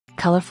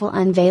Colorful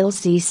unveils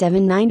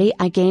Z790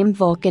 iGame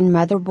Vulcan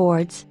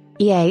motherboards,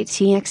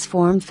 ATX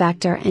form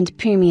factor and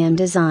premium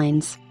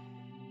designs.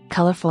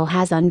 Colorful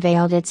has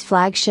unveiled its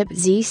flagship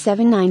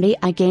Z790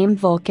 iGame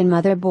Vulcan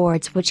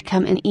motherboards, which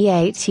come in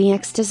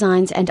ATX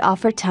designs and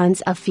offer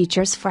tons of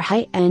features for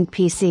high-end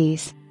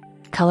PCs.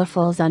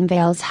 Colorful's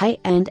unveils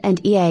high-end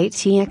and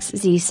ATX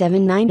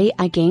Z790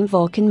 iGame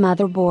Vulcan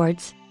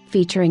motherboards,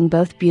 featuring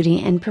both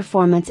beauty and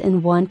performance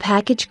in one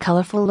package.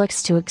 Colorful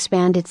looks to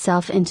expand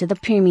itself into the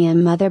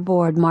premium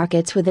motherboard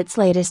markets with its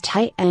latest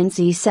high-end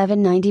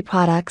Z790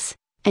 products,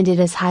 and it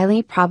is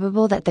highly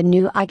probable that the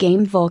new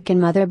iGame Vulcan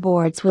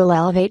motherboards will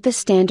elevate the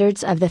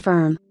standards of the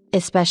firm,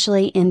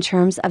 especially in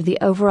terms of the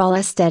overall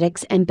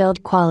aesthetics and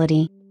build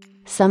quality.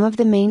 Some of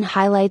the main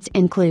highlights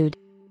include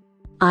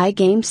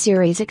iGame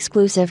Series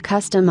exclusive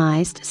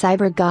customized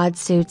Cyber God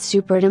Suit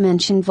Super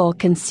Dimension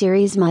Vulcan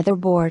Series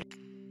motherboard,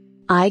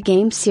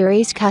 iGame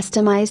Series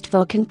customized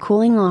Vulcan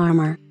cooling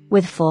armor,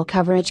 with full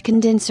coverage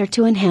condenser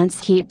to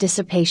enhance heat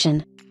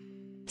dissipation.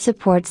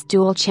 Supports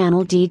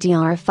dual-channel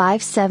DDR5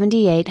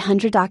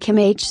 7800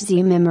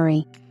 HZ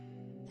memory.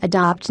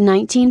 Adopt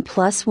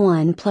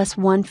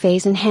 19+1+1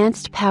 phase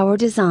enhanced power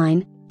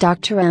design,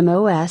 Dr.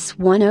 MOS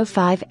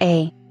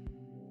 105A.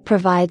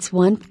 Provides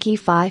 1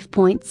 PKI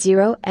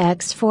 5.0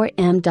 x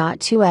 4M.2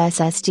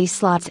 SSD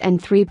slots and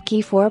 3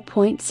 PKI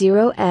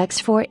 4.0 x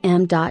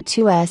 4M.2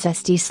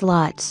 SSD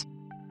slots.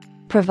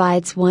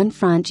 Provides one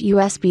front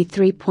USB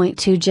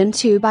 3.2 Gen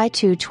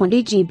 2x2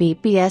 20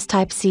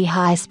 Type-C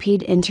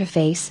high-speed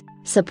interface,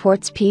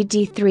 supports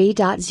PD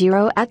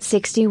 3.0 at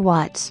 60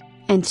 watts,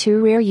 and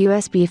two rear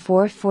USB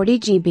 440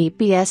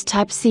 Gbps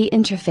Type-C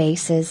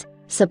interfaces,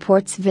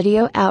 supports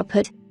video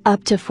output,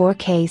 up to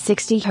 4K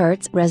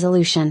 60Hz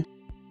resolution.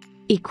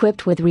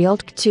 Equipped with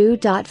RealTK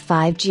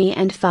 2.5G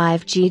and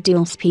 5G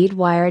dual-speed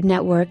wired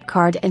network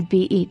card and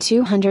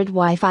BE200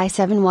 Wi-Fi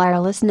 7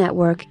 wireless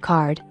network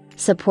card,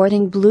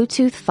 supporting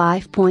Bluetooth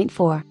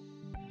 5.4.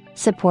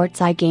 Supports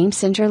iGame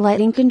Center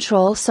lighting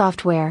control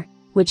software,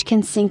 which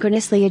can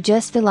synchronously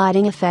adjust the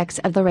lighting effects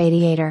of the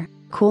radiator,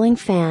 cooling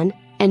fan,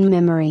 and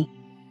memory.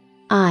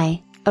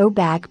 I/O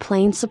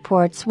backplane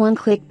supports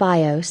one-click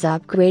BIOS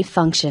upgrade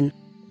function.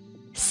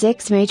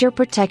 6 major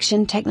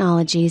protection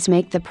technologies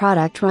make the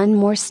product run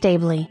more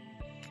stably.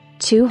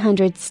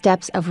 200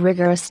 steps of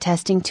rigorous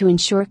testing to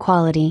ensure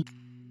quality.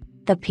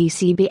 The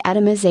PCB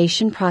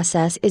atomization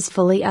process is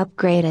fully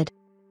upgraded.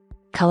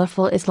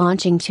 Colorful is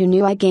launching 2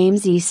 new iGame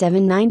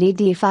Z790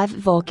 D5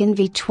 Vulcan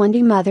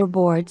V20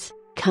 motherboards,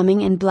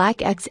 coming in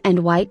black X and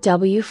white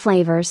W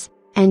flavors,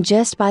 and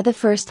just by the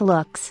first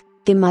looks,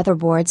 the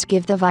motherboards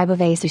give the vibe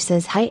of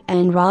Asus's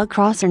high-end ROG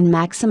Crosser and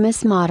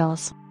Maximus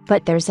models,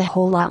 but there's a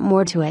whole lot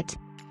more to it.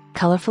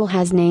 Colorful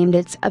has named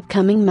its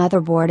upcoming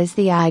motherboard as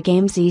the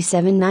iGame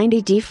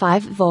Z790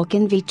 D5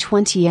 Vulcan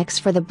V20X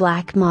for the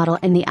black model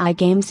and the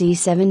iGame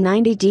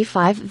Z790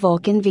 D5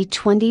 Vulcan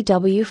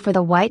V20W for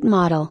the white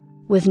model,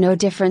 with no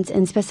difference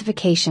in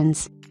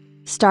specifications.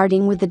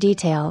 Starting with the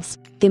details,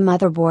 the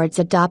motherboards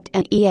adopt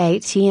an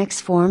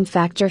ATX form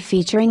factor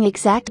featuring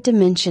exact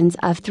dimensions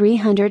of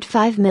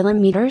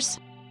 305mm,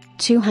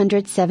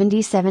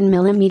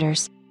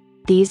 277mm.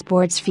 These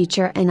boards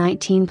feature a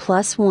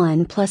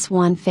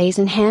 19+1+1 phase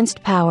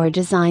enhanced power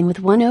design with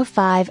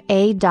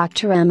 105A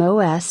Dr.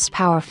 MOS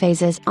power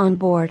phases on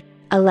board,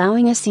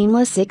 allowing a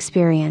seamless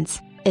experience,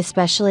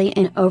 especially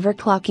in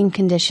overclocking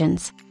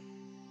conditions.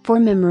 For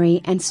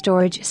memory and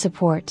storage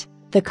support,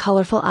 the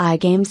colorful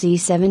iGame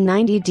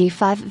Z790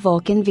 D5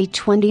 Vulcan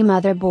V20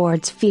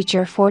 motherboards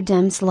feature 4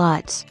 DIMM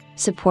slots,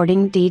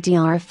 supporting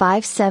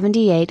DDR5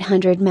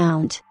 7800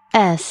 mount,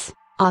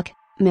 S/OC,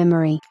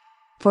 memory.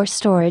 For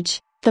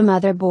storage, the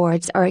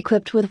motherboards are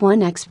equipped with 1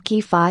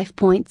 XPKI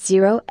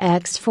 5.0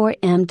 x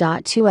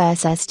 4M.2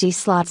 SSD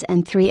slots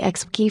and 3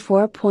 XPKI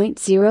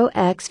 4.0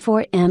 x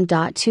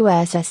 4M.2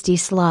 SSD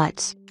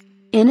slots.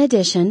 In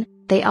addition,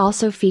 they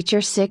also feature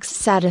 6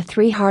 SATA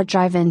 3 hard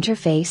drive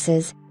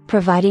interfaces,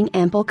 providing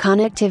ample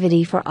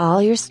connectivity for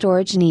all your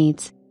storage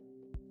needs.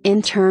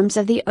 In terms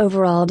of the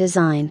overall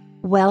design,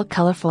 well,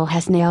 Colorful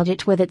has nailed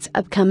it with its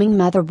upcoming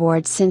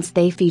motherboards since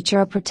they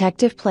feature a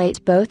protective plate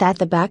both at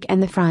the back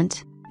and the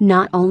front,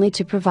 not only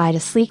to provide a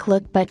sleek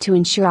look but to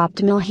ensure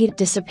optimal heat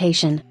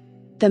dissipation.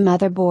 The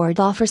motherboard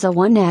offers a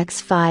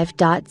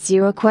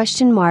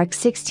 1x5.0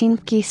 16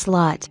 PKI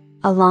slot,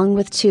 along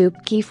with 2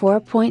 PKI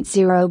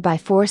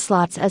 4.0x4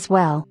 slots as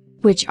well,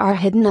 which are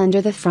hidden under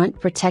the front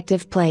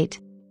protective plate.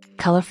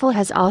 Colorful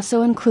has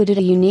also included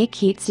a unique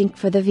heatsink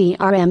for the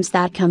VRMs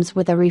that comes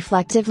with a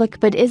reflective look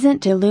but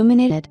isn't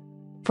illuminated.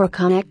 For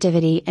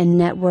connectivity and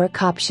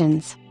network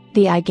options,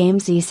 the iGame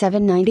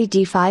Z790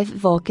 D5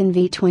 Vulcan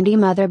V20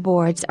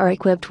 motherboards are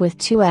equipped with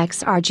 2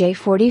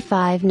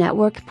 XRJ45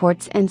 network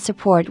ports and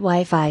support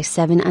Wi-Fi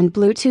 7 and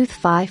Bluetooth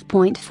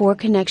 5.4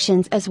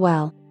 connections as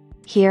well.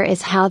 Here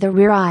is how the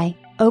rear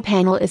I/O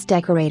panel is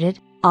decorated,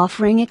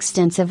 offering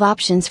extensive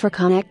options for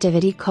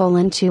connectivity: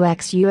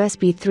 2x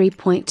USB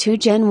 3.2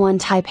 Gen 1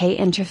 Type-A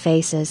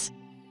interfaces,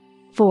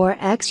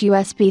 4x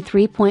USB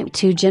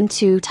 3.2 Gen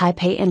 2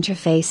 Type-A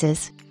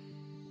interfaces,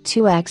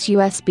 2x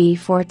USB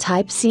 4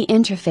 Type-C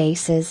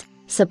interfaces,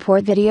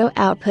 support video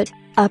output,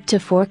 up to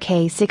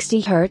 4K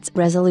 60Hz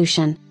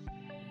resolution.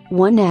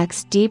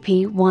 1x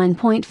DP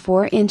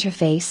 1.4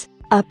 interface,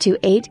 up to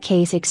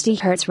 8K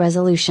 60Hz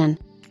resolution.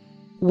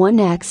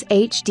 1x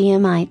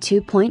HDMI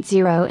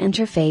 2.0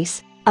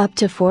 interface, up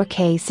to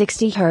 4K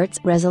 60Hz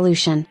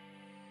resolution.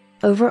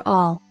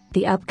 Overall,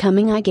 the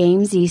upcoming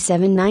iGame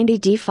Z790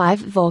 D5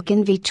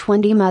 Vulcan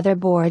V20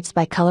 motherboards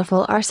by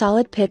Colorful are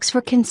solid picks for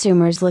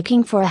consumers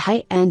looking for a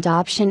high-end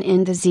option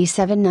in the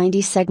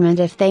Z790 segment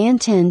if they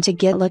intend to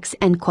get looks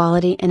and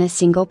quality in a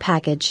single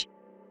package.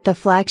 The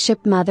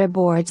flagship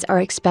motherboards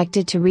are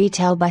expected to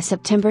retail by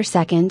September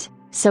 2nd,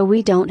 so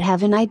we don't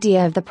have an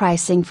idea of the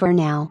pricing for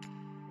now.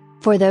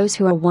 For those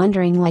who are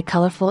wondering why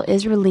Colorful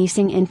is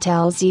releasing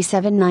Intel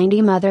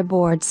Z790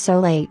 motherboards so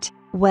late,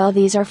 well,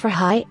 these are for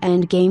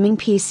high-end gaming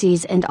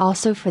PCs and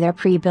also for their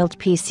pre-built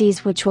PCs,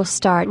 which will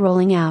start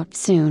rolling out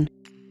soon.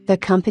 The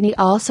company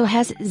also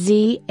has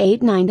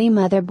Z890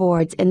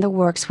 motherboards in the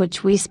works,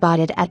 which we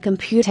spotted at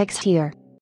Computex here.